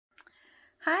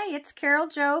Hi, it's Carol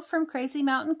Jo from Crazy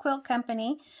Mountain Quilt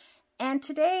Company, and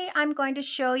today I'm going to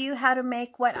show you how to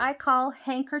make what I call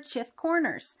handkerchief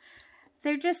corners.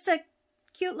 They're just a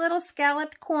cute little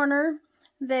scalloped corner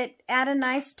that add a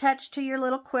nice touch to your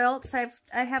little quilts. I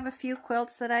have a few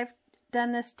quilts that I've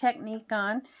done this technique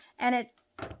on, and it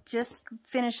just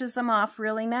finishes them off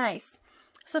really nice.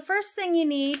 So first thing you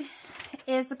need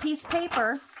is a piece of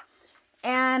paper,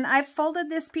 and I've folded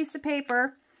this piece of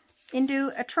paper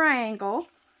into a triangle,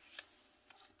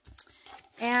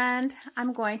 and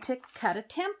I'm going to cut a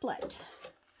template.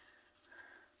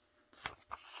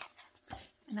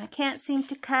 And I can't seem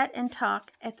to cut and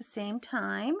talk at the same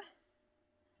time.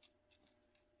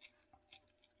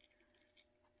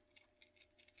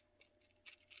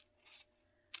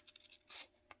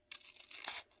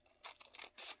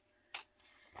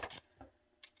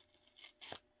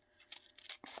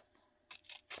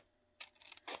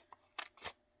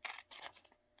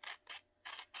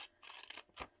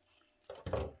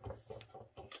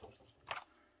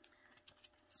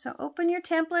 So open your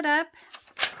template up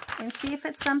and see if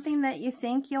it's something that you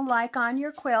think you'll like on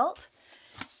your quilt.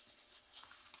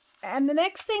 And the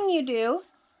next thing you do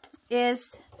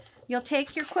is you'll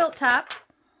take your quilt top.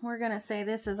 We're going to say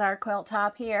this is our quilt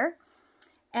top here.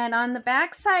 And on the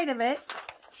back side of it,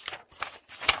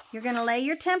 you're going to lay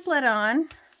your template on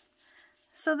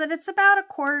so that it's about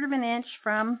 1/4 of an inch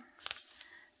from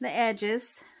the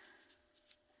edges.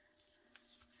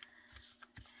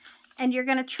 And you're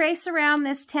going to trace around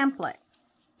this template,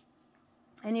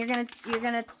 and you're going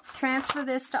to transfer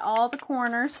this to all the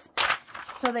corners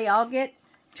so they all get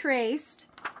traced.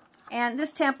 And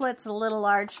this template's a little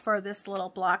large for this little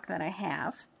block that I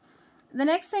have. The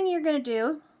next thing you're going to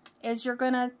do is you're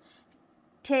going to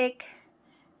take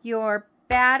your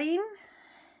batting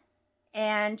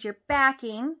and your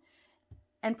backing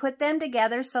and put them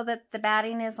together so that the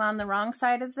batting is on the wrong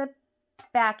side of the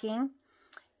backing.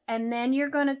 And then you're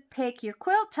going to take your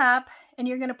quilt top and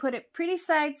you're going to put it pretty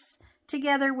sides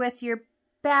together with your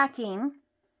backing.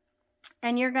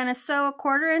 And you're going to sew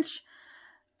 1/4 inch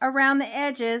around the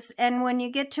edges. And when you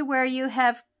get to where you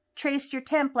have traced your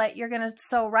template, you're going to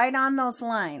sew right on those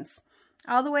lines.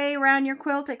 All the way around your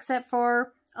quilt except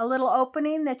for a little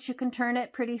opening that you can turn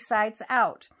it pretty sides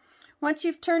out. Once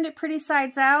you've turned it pretty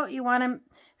sides out, you want to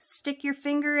stick your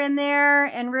finger in there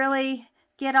and really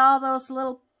get all those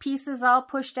little pieces all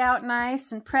pushed out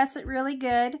nice and press it really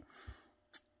good.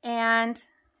 And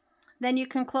then you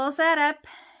can close that up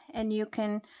and you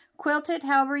can quilt it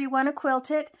however you want to quilt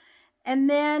it. And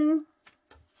then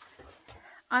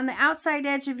on the outside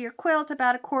edge of your quilt,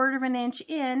 about 1/4 of an inch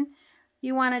in,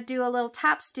 you want to do a little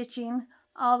top stitching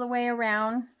all the way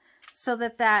around so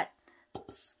that that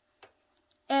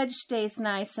edge stays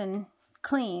nice and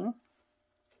clean.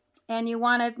 And you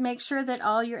want to make sure that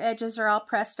all your edges are all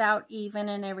pressed out even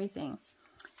and everything.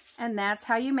 And that's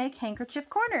how you make handkerchief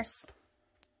corners.